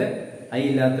 അതായത് ഐ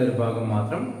ഇല്ലാത്ത ഒരു ഭാഗം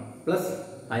മാത്രം പ്ലസ്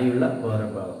ഐ ഉള്ള വേറെ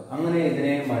ഭാഗം. അങ്ങനെ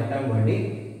ഇതിനെ മാറ്റാൻ വേണ്ടി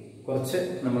കുറച്ച്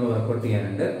നമ്മൾ വർക്കൗട്ട്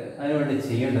ചെയ്യാനുണ്ട്. അതിനുവേണ്ടി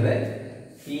ചെയ്യേണ്ടത്,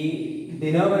 ഈ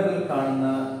ഡിനോമിനേറ്ററിൽ കാണുന്ന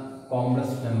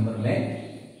കോംപ്ലക്സ് നമ്പറിലെ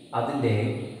അതിൻ്റെ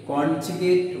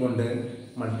കോൺജുഗേറ്റ് കൊണ്ട്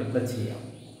മൾട്ടിപ്ലൈ ചെയ്യാം.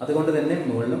 അതുകൊണ്ട് തന്നെ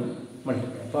മുകളിലും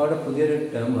മൾട്ടിപ്ലൈ. അപ്പോൾ അവിടെ പുതിയൊരു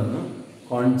ടേം വന്നു,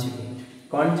 കോൺജുഗേറ്റ്.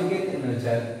 കോൺജുഗേറ്റ് എന്ന്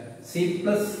വെച്ചാൽ സി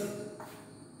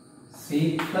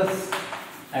പ്ലസ്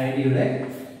ഐ ഡിയുടെ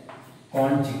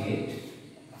conjugate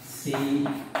C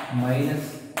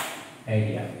minus I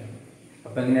D ആണ്.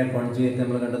 അപ്പോൾ എങ്ങനെയാണ് കോൺജുഗേറ്റ്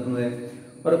നമ്മൾ കണ്ടെത്തുന്നത്?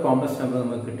 ഒരു കോംപ്ലക്സ് നമ്പർ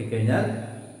നമുക്ക് കിട്ടിക്കഴിഞ്ഞാൽ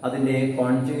അതിൻ്റെ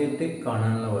കോൺജുഗേറ്റ്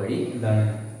കാണാനുള്ള വഴി എന്താണ്?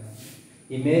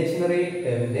 ഇമേജിനറി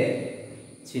ടേമിൻ്റെ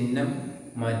ചിഹ്നം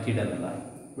മാറ്റിയിടുക എന്നുള്ളതാണ്.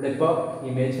 ഇവിടെ ഇപ്പോൾ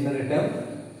ഇമേജിനറി ടേം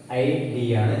ഐ ഡി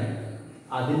ആണ്,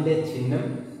 അതിൻ്റെ ചിഹ്നം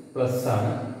പ്ലസ്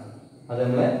ആണ്, അത്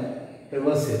നമ്മൾ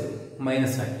റിവേഴ്സ് ചെയ്തു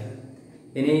മൈനസ് ആക്കി.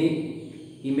 ഇനി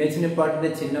ഇമേജിനറി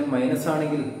പാർട്ടിൻ്റെ ചിഹ്നം മൈനസ്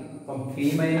ആണെങ്കിൽ അപ്പം പി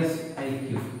മൈനസ്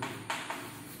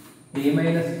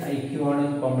ഐ ക്യു ആണ്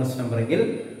കോംപ്ലക്സ് നമ്പർ എങ്കിൽ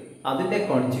അതിൻ്റെ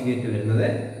കോൺജുഗേറ്റ് വരുന്നത്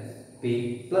പി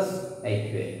പ്ലസ് ഐ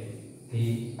ക്യു.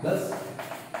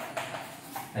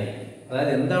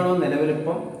 അതായത് എന്താണോ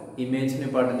നിലവിലിപ്പം ഇമേജിനറി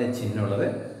പാർട്ടിൻ്റെ ചിഹ്നം ഉള്ളത്,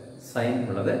 സൈൻ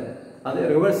ഉള്ളത്, അത്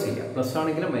റിവേഴ്സ് ചെയ്യാം. പ്ലസ്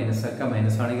ആണെങ്കിൽ മൈനസ് ആക്കാം,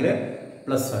 മൈനസ് ആണെങ്കിൽ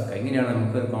പ്ലസ് ആക്കാം. ഇങ്ങനെയാണ്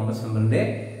നമുക്ക് കോംപ്ലക്സ് നമ്പറിൻ്റെ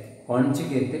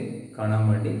കോൺജുഗേറ്റ് കാണാൻ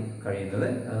വേണ്ടി കഴിയുന്നത്.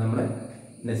 അത് നമ്മൾ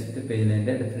നെക്സ്റ്റ് പേജിൽ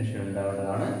അതിൻ്റെ ഡെഫിനിഷൻ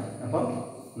ഉണ്ടാവേണ്ടതാണ്. അപ്പം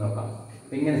നോക്കാം.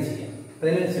 അപ്പം ഇങ്ങനെ ചെയ്യാം. അപ്പം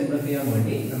ഇതിനെ സിംപ്ലിഫൈ ചെയ്യാൻ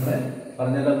വേണ്ടി നമ്മൾ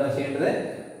പറഞ്ഞല്ലോ എന്താ ചെയ്യേണ്ടത്,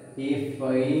 ഈ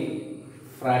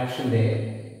ഫ്രാക്ഷൻ്റെ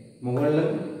മുകളിലും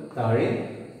താഴെ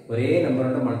ഒരേ നമ്പർ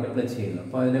കൊണ്ട് മൾട്ടിപ്ലൈ ചെയ്യുന്നു.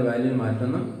 അപ്പോൾ അതിൻ്റെ വാല്യൂ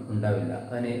മാറ്റമൊന്നും ഉണ്ടാവില്ല.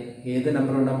 അതിന് ഏത്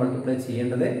നമ്പർ കൊണ്ടാണ് മൾട്ടിപ്ലൈ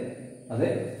ചെയ്യേണ്ടത്? അത്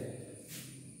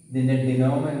ഇതിൻ്റെ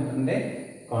ഡിനോമിനേറ്ററിൻ്റെ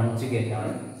കോൺജുഗേറ്റ്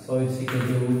ആണ്. So it's equal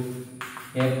to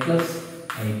a plus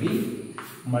ib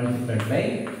multiplied by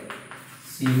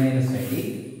c minus id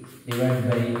divided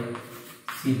by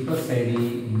c plus id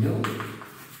into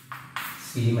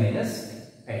c minus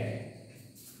id.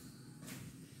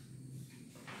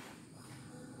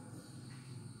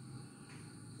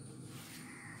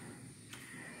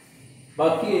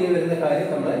 ബാക്കി ഇനി വരുന്ന കാര്യം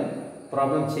നമ്മൾ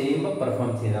പ്രോബ്ലം ചെയ്യുമ്പോൾ പെർഫോം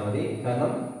ചെയ്താൽ മതി.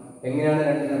 കാരണം എങ്ങനെയാണ്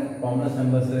രണ്ട് കോംപ്ലക്സ്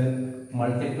നമ്പേഴ്സ്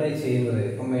മൾട്ടിപ്ലൈ ചെയ്യുന്നത്?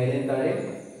 ഇപ്പം മേലെയും താഴെ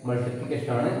മൾട്ടിപ്ലിക്കേഷൻ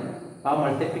ആണ്. ആ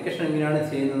മൾട്ടിപ്ലിക്കേഷൻ എങ്ങനെയാണ്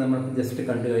ചെയ്യുന്നത് നമ്മൾ ജസ്റ്റ്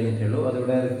കണ്ടു കഴിഞ്ഞിട്ടുള്ളൂ.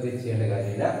 അതിവിടെ റിപ്പീറ്റ് ചെയ്യേണ്ട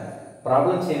കാര്യമില്ല.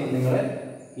 പ്രോബ്ലം ചെയ്യുമ്പോൾ നിങ്ങൾ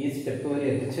ഈ സ്റ്റെപ്പ് വരെ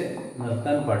എത്തിച്ച്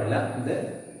നിർത്താൻ പാടില്ല. ഇത്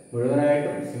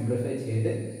മുഴുവനായിട്ടും സിംപ്ലിഫൈ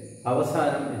ചെയ്ത്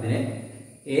അവസാനം ഇതിനെ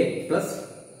a പ്ലസ്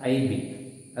ഐ ബി,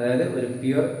 അതായത് ഒരു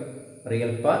pure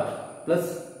real part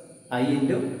plus I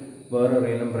into വേറെ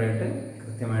റിയൽ നമ്പറായിട്ട്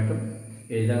കൃത്യമായിട്ടും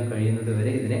എഴുതാൻ കഴിയുന്നത്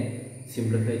വരെ ഇതിനെ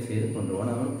സിംപ്ലിഫൈ ചെയ്ത്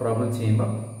കൊണ്ടുപോകണം. നമ്മൾ പ്രോബ്ലം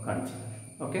ചെയ്യുമ്പോൾ കാണിച്ചു.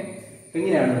 ഓക്കെ,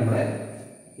 ഇങ്ങനെയാണ് നമ്മൾ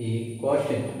ഈ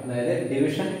കോഷ്യന്റ് അതായത്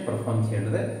ഡിവിഷൻ പെർഫോം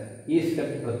ചെയ്യേണ്ടത്. ഈ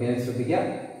സ്റ്റെപ്പ് പ്രത്യേകം ശ്രദ്ധിക്കുക.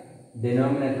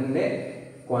 ഡിനോമിനേറ്ററിൻ്റെ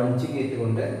കോൺജുഗേറ്റ്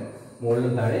കൊണ്ട്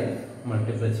മുകളിലും താഴെ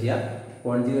മൾട്ടിപ്ലൈ ചെയ്യുക.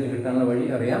 കോൺജുഗേറ്റ് കിട്ടാനുള്ള വഴി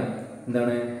അറിയാം.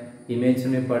 എന്താണ്?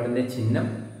 ഇമേജിനറി പാർട്ടിൻ്റെ ചിഹ്നം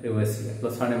റിവേഴ്സ് ചെയ്യുക.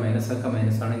 പ്ലസ് ആണെങ്കിൽ മൈനസ് ആക്കുക,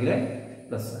 മൈനസ് ആണെങ്കിൽ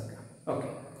പ്ലസ് ആക്കുക. ഓക്കെ,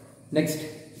 നെക്സ്റ്റ്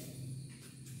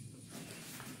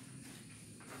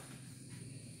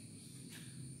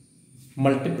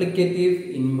മൾട്ടിപ്ലിക്കേറ്റീവ്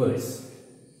ഇൻവേഴ്സ്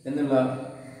എന്നുള്ള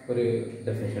ഒരു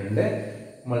ഡെഫിനിഷൻ ഉണ്ട്.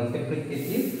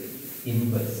 Multiplicative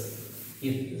inverse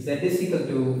if z is equal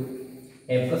to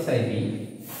a plus ib,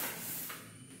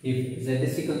 if z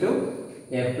is equal to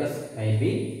a plus ib,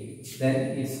 then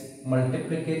its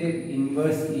multiplicative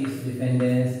inverse is defined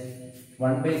as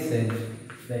 1 by z,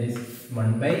 that is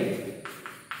 1 by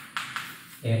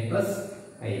a plus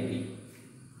ib.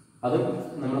 അതും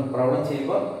നമ്മൾ problem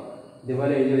ചെയ്യുമ്പോൾ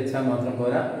ഇതുപോലെ എഴുതി വെച്ചാൽ മാത്രം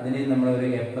പോരാ, ഇതിനെ നമ്മളൊരു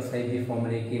എ പ്ലസ് ഐ ബി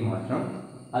ഫോമിലേക്ക് മാറ്റണം.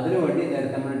 അതിനുവേണ്ടി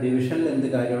നേരത്തെ നമ്മൾ ഡിവിഷനിൽ എന്ത്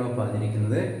കാര്യമാണോ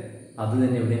പറഞ്ഞിരിക്കുന്നത് അത്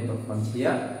തന്നെ ഇവിടെ പെർഫോം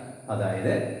ചെയ്യുക.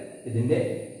 അതായത് ഇതിൻ്റെ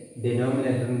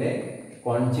ഡിനോമിനേറ്ററിൻ്റെ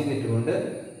കോൺജുഗേറ്റ് കൊണ്ട്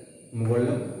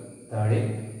മുകളിലും താഴെയും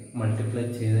മൾട്ടിപ്ലൈ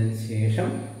ചെയ്തതിന് ശേഷം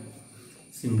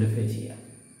സിംപ്ലിഫൈ ചെയ്യുക.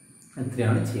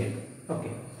 ഇത്രയാണ് ചെയ്യേണ്ടത്.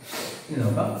 ഓക്കെ, ഇനി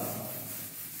നോക്കാം.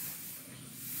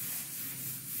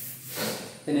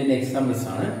 ഇതിൻ്റെ എക്സാമ്പിൾസ്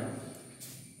ആണ്.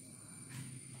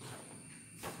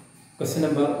 Question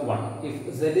number 1. If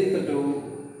z equal to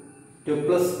 2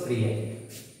 plus 3i,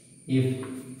 if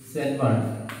z1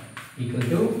 equal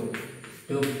to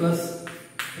 2 plus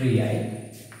 3i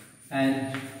and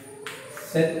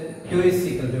z2 is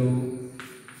equal to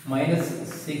minus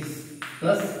 6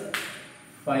 plus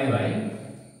 5i,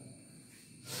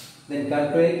 then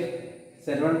calculate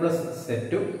z1 plus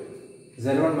z2,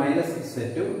 z1 minus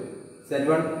z2,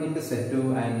 z1 into z2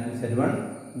 and z1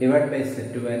 divided by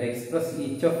z2 and express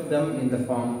each of them in the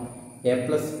form a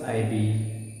plus ib.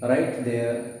 Write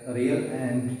their real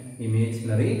and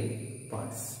imaginary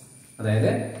parts.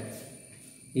 അതായത്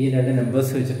ഈ രണ്ട്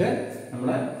numbers വെച്ചിട്ട് നമ്മൾ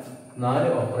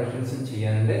 4 ഓപ്പറേഷൻസും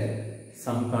ചെയ്യാനുണ്ട്.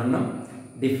 Some കാണണം,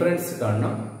 difference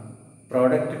കാണണം,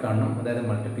 product കാണണം അതായത്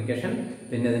മൾട്ടിപ്ലിക്കേഷൻ,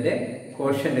 പിന്നെ അതിൻ്റെ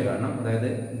കോഷ്യന്റ് കാണണം അതായത്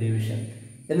ഡിവിഷൻ.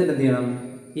 എന്നിട്ട് എന്ത് ചെയ്യണം?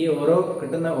 ഈ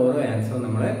കിട്ടുന്ന ഓരോ ആൻസറും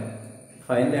നമ്മൾ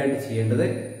ഫൈനലായിട്ട് ചെയ്യേണ്ടത്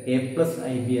എ പ്ലസ്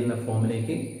ഐ ബി എന്ന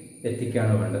ഫോമിലേക്ക്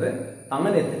എത്തിക്കുകയാണ് വേണ്ടത്.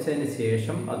 അങ്ങനെ എത്തിച്ചതിന്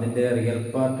ശേഷം അതിൻ്റെ റിയൽ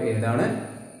പാർട്ട് ഏതാണ്,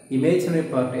 ഇമേജിനറി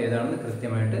പാർട്ട് ഏതാണെന്ന്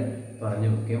കൃത്യമായിട്ട് പറഞ്ഞു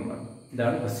വെക്കുകയും വേണം.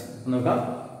 ഇതാണ് ക്വസ്റ്റ്യൻ. നോക്കാം.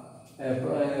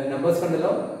 നമ്പേഴ്സ്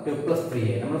കണ്ടല്ലോ, 2 plus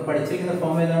 3a. നമ്മൾ പഠിച്ചിരിക്കുന്ന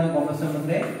ഫോം ഏതാണ്? കോംപ്ലക്സ്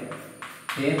നമ്പറിൻ്റെ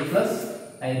എ പ്ലസ്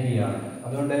ഐ ബി ആണ്.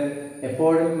 അതുകൊണ്ട്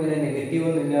എപ്പോഴും ഇങ്ങനെ നെഗറ്റീവ്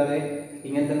ഒന്നും ഇല്ലാതെ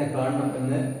ഇങ്ങനെ തന്നെ കാണണം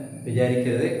എന്ന്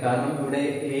വിചാരിക്കരുത്. കാരണം ഇവിടെ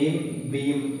എയും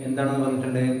ബിയും എന്താണെന്ന്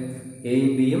പറഞ്ഞിട്ടുണ്ട്?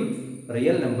 എയും ബിയും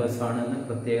റിയൽ നമ്പേഴ്സ് ആണെന്ന്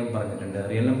പ്രത്യേകം പറഞ്ഞിട്ടുണ്ട്.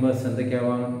 Real numbers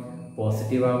എന്തൊക്കെയാവാം?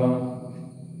 പോസിറ്റീവ് ആവാം,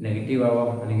 നെഗറ്റീവ് ആവാം,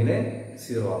 അല്ലെങ്കിൽ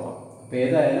 0 ആവാം. അപ്പോൾ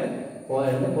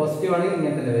ഏതായാലും പോസിറ്റീവ് ആണെങ്കിൽ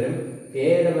ഇങ്ങനെ തന്നെ വരും.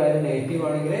 എയുടെ വാല്യൂ നെഗറ്റീവ്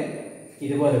ആണെങ്കിൽ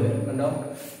ഇതുപോലെ വരും. കണ്ടോ?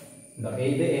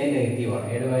 ഇത് എ നെഗറ്റീവ് ആണ്,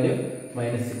 എയുടെ വാല്യൂ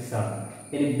 -6 ആണ്.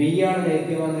 ഇനി ബി ആണ്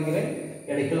നെഗറ്റീവ് ആണെങ്കിൽ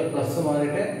ഇടയ്ക്കുള്ള പ്ലസ്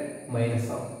മാറിയിട്ട് മൈനസ്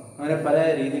ആവും. അങ്ങനെ പല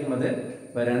രീതിയിലും അത്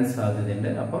വരാൻ സാധ്യതയുണ്ട്.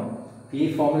 അപ്പം ഈ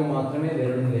ഫോമിൽ മാത്രമേ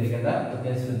വരുള്ളൂ വിചാരിക്കേണ്ട.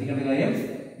 പ്രത്യേകം ശ്രദ്ധിക്കേണ്ട കാര്യം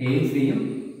എയും ബിയും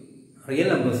റിയൽ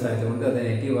നമ്പേഴ്സ് ആയതുകൊണ്ട് അത്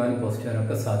നെഗറ്റീവ് ആകാനും പോസിറ്റീവ് ആകാനും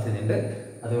ഒക്കെ സാധ്യതയുണ്ട്.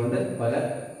 അതുകൊണ്ട് പല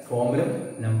ഫോമിലും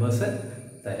നമ്പേഴ്സ്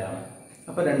തരാം.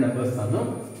 അപ്പോൾ 2 നമ്പേഴ്സ് തന്നു,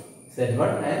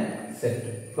 z1 and z2.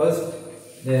 First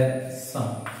their sum,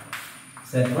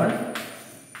 z1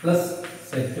 plus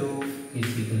z2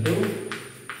 is equal to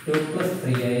 2 plus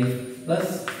 3i plus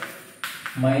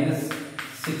minus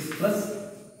 6 plus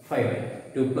 5i.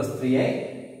 2 plus 3i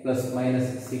plus minus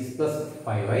 6 plus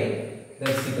 5i.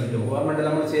 That's equal to ഓർമ്മയുണ്ടല്ലോ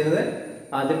നമ്മൾ ചെയ്തത്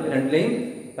ആദ്യം രണ്ടിലെയും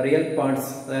റിയൽ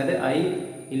പാർട്സ്, അതായത് I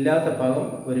ഇല്ലാത്ത ഭാഗം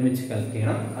ഒരുമിച്ച് calculate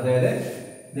ചെയ്യണം. അതായത്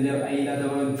ഇതിൽ ഐ ഇല്ലാത്ത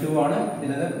ഭാഗം 2 ആണ്,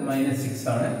 ഇതിലത് മൈനസ് 6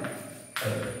 ആണ്.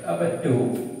 അപ്പൊ 2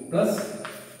 പ്ലസ്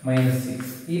മൈനസ് 6.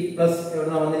 ഈ പ്ലസ്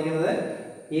എവിടെയാണ് വന്നിരിക്കുന്നത്?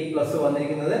 ഈ പ്ലസ്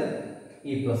വന്നിരിക്കുന്നത്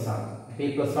ഈ പ്ലസ് ആണ്. ഈ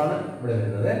പ്ലസ് ആണ് ഇവിടെ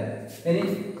വരുന്നത്. ഇനി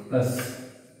പ്ലസ്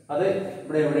അത്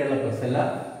ഇവിടെ എവിടെയുള്ള പ്ലസ് അല്ല,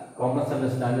 കോംപ്ലക്സ്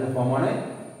നമ്പർ സ്റ്റാൻഡേർഡ് ഫോം ആണ്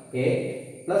എ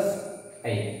പ്ലസ്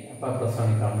ഐ. അപ്പൊ പ്ലസ്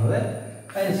ആണ് കാണുന്നത്.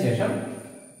 അതിനുശേഷം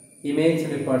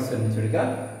ഇമേജിനറി പാർട്സ് ഒരുമിച്ചെടുക്കുക.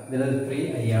 ഇതിലത്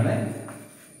 3i ആണ്.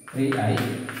 3i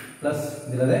പ്ലസ്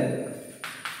ഇതിലത്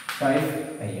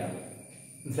 5i ആണ്.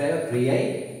 മനസ്സിലായോ? 3i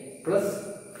plus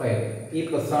 5. ഈ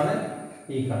പ്ലസ് ആണ്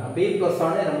ഈ കാണും. അപ്പൊ ഈ പ്ലസ്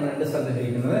ആണ് നമ്മൾ രണ്ട് സ്ഥലത്ത്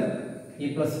ഇരിക്കുന്നത്. ഈ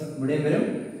പ്ലസ് ഇവിടെയും വരും,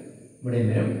 ഇവിടെയും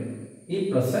വരും. ഈ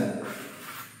പ്ലസ്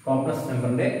കോംപ്ലക്സ്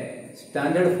നമ്പറിന്റെ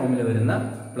സ്റ്റാൻഡേർഡ് ഫോമിൽ വരുന്ന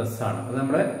പ്ലസ് ആണ്. അത്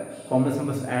നമ്മൾ കോംപ്ലക്സ്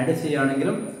നമ്പേഴ്സ് ആഡ്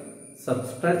ചെയ്യുകയാണെങ്കിലും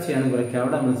സബ്സ്ട്രാക്ട് ചെയ്യാണെങ്കിലും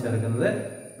അവിടെ നമ്മൾ ചേർക്കുന്നത്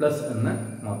പ്ലസ് എന്ന്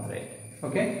മാത്രമേ.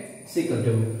 Okay, equal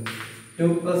to 2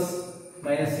 plus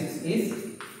minus 6 is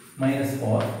minus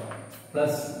 4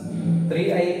 plus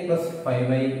 3i plus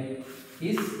 5i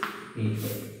is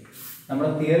 8. നമ്മൾ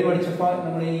തിയറി പഠിച്ചപ്പോൾ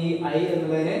നമ്മൾ ഈ ഐ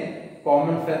എന്നുള്ളതിനെ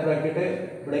കോമൺ ഫാക്ടർ ആക്കിയിട്ട്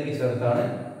ഇവിടേക്ക് ചേർത്താണ്.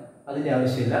 അതിന്റെ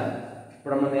ആവശ്യമില്ല.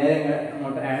 ഇവിടെ നമ്മൾ നേരെ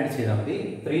അങ്ങോട്ട് ആഡ് ചെയ്താൽ മതി.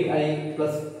 3i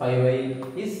plus 5i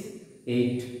is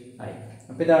 8i.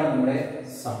 അപ്പോൾ ഇതാണ് നമ്മുടെ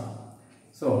some.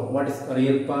 So what is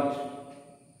real part?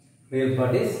 Real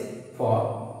part is 4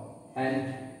 and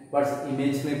what's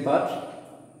imaginary part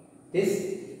is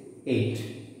 8.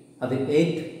 അത്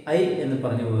 8i എന്ന്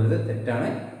പറഞ്ഞു പോയത് തെറ്റാണ്.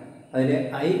 അതിലെ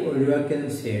i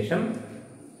ഒഴിവാക്കിയതിനു ശേഷം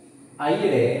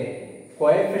iയുടെ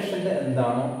കോഎഫിഷ്യന്റ്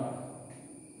എന്താണോ,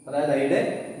 അതായത് iയുടെ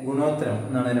ഗുണോത്തരം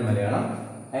എന്നാണ് അതിന്റെ മലയാളം,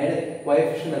 iയുടെ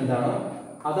കോഎഫിഷ്യന്റ് എന്താണോ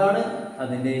അതാണ്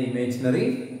അതിന്റെ ഇമേജിനറി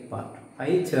പാർട്ട്.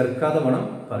 i ചേർക്കാതെ വേണം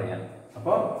പറയാൻ.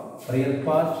 അപ്പോൾ real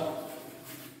part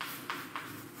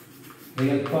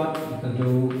equal to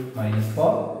minus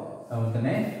 4. അതുപോലെ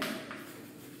തന്നെ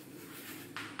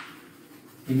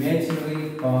imaginary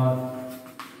part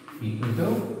equal to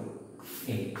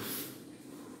 8.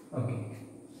 Okay,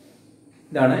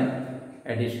 ഇതാണ്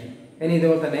അഡീഷൻ. ഇനി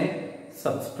ഇതുപോലെ തന്നെ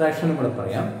സബ്സ്ട്രാക്ഷൻ കൂടെ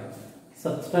പറയാം.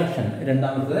 സബ്സ്ട്രാക്ഷൻ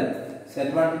രണ്ടാമത്തത്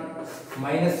z1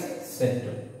 minus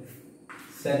z2.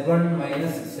 z1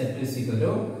 minus z2 is equal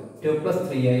to 2 plus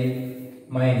 3i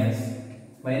minus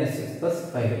minus 6 plus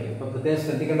 5i. ഇപ്പൊ പ്രത്യേകം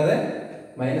ശ്രദ്ധിക്കേണ്ടത്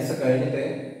മൈനസ് കഴിഞ്ഞിട്ട്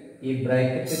ഈ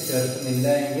ബ്രാക്കറ്റ് ചേർക്കുന്നില്ല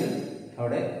എങ്കിൽ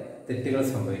അവിടെ തെറ്റുകൾ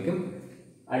സംഭവിക്കും.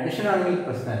 അഡിഷൻ ആണെങ്കിൽ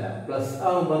പ്രശ്നമല്ല. പ്ലസ്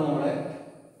ആകുമ്പോൾ നമ്മൾ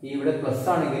ഇവിടെ പ്ലസ്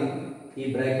ആണെങ്കിൽ ഈ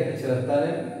ബ്രാക്കറ്റ്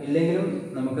ചേർത്താലും ഇല്ലെങ്കിലും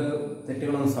നമുക്ക്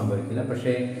തെറ്റുകളൊന്നും സംഭവിക്കില്ല.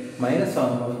 പക്ഷേ മൈനസ്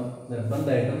ആകുമ്പോൾ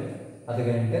നിർബന്ധമായിട്ടും അത്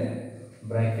കഴിഞ്ഞിട്ട്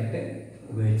ബ്രാക്കറ്റ്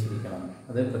ഉപയോഗിച്ചിരിക്കണം.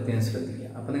 അത് പ്രത്യേകം ശ്രദ്ധിക്കുക.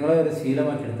 അപ്പോൾ നിങ്ങൾ ഒരു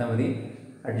ശീലമാക്കി എടുത്താൽ മതി.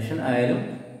 അഡിഷൻ ആയാലും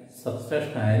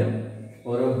സബ്സ്ട്രാക്ഷൻ ആയാലും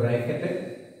ഓരോ ബ്രാക്കറ്റ്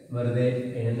വെറുതെ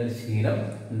എഴുതുന്ന ശീലം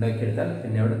ഉണ്ടാക്കിയെടുത്താൽ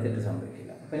പിന്നെ അവിടെ തെറ്റ്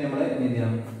സംഭവിക്കില്ല. അപ്പം നമ്മൾ എന്ത്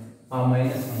ചെയ്യണം? ആ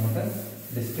മൈനസ് അങ്ങോട്ട്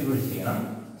ഡിസ്ട്രിബ്യൂട്ട് ചെയ്യണം.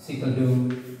 Equal to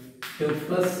 2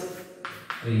 plus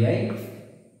 3i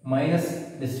minus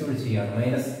distribute ചെയ്യാണ്.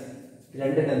 മൈനസ്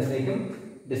രണ്ട് ടെൻസിലേക്കും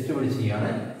ഡിസ്ട്രിബ്യൂട്ട്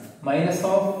ചെയ്യാണ്. Minus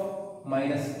of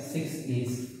minus 6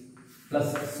 is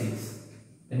plus 6.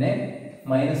 പിന്നെ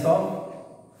minus of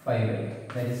 5i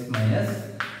that is minus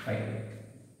 5i.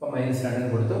 അപ്പോൾ മൈനസ് 2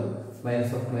 കൊടുത്തു.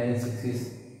 Minus of minus 6 is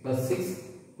plus 6.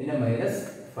 പിന്നെ മൈനസ്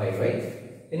 5i.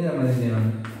 ഇനി നമ്മൾ എന്ത് ചെയ്യണം?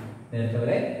 നേരത്തെ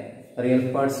വരെ real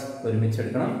parts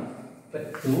ഒരുമിച്ചെടുക്കണം.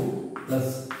 2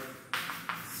 plus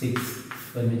 6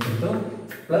 ഒരുമിച്ചെടുത്തു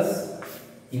plus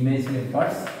imaginary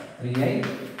parts 3i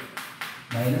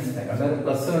minus 5. അതായത്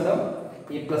പ്ലസ് കണ്ടോ?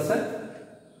 ഈ പ്ലസ്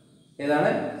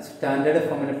ഏതാണ്? സ്റ്റാൻഡേർഡ്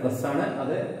ഫോമിലെ പ്ലസ് ആണ്.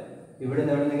 അത് ഇവിടെ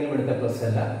നിന്ന് എവിടെന്നെങ്കിലും എടുത്ത പ്ലസ്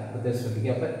അല്ല, പ്രത്യേകം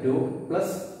ശ്രദ്ധിക്കുക. അപ്പൊ 2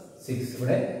 പ്ലസ് 6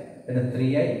 ഇവിടെ, പിന്നെ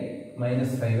 3i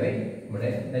മൈനസ് 5i ഇവിടെ.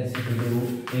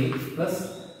 8 plus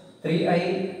 3i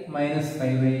minus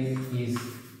 5i is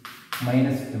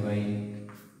minus 2i.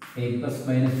 8 plus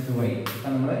minus 2i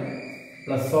നമ്മുടെ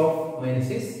plus of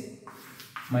minus is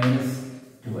minus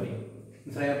 2i.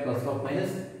 മനസ്സിലായോ? Plus of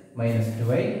minus minus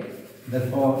 2i.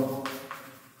 therefore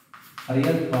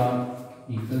real part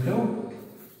equal to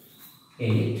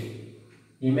 8.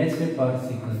 imaginary part is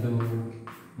equal to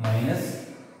minus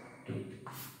 2.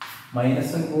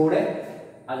 മൈനസും കൂടെ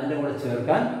അതിൻ്റെ കൂടെ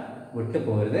ചേർക്കാൻ വിട്ടു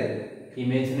പോരുത്.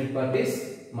 Imaginary part is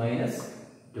minus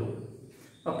 2.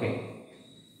 Okay,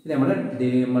 ഇത് നമ്മുടെ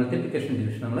മൾട്ടിപ്ലിക്കേഷൻ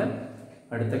ഡിവിഷൻ നമ്മൾ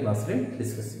അടുത്ത ക്ലാസ്സിൽ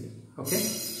ഡിസ്കസ് ചെയ്യും. Okay,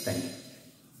 thank you.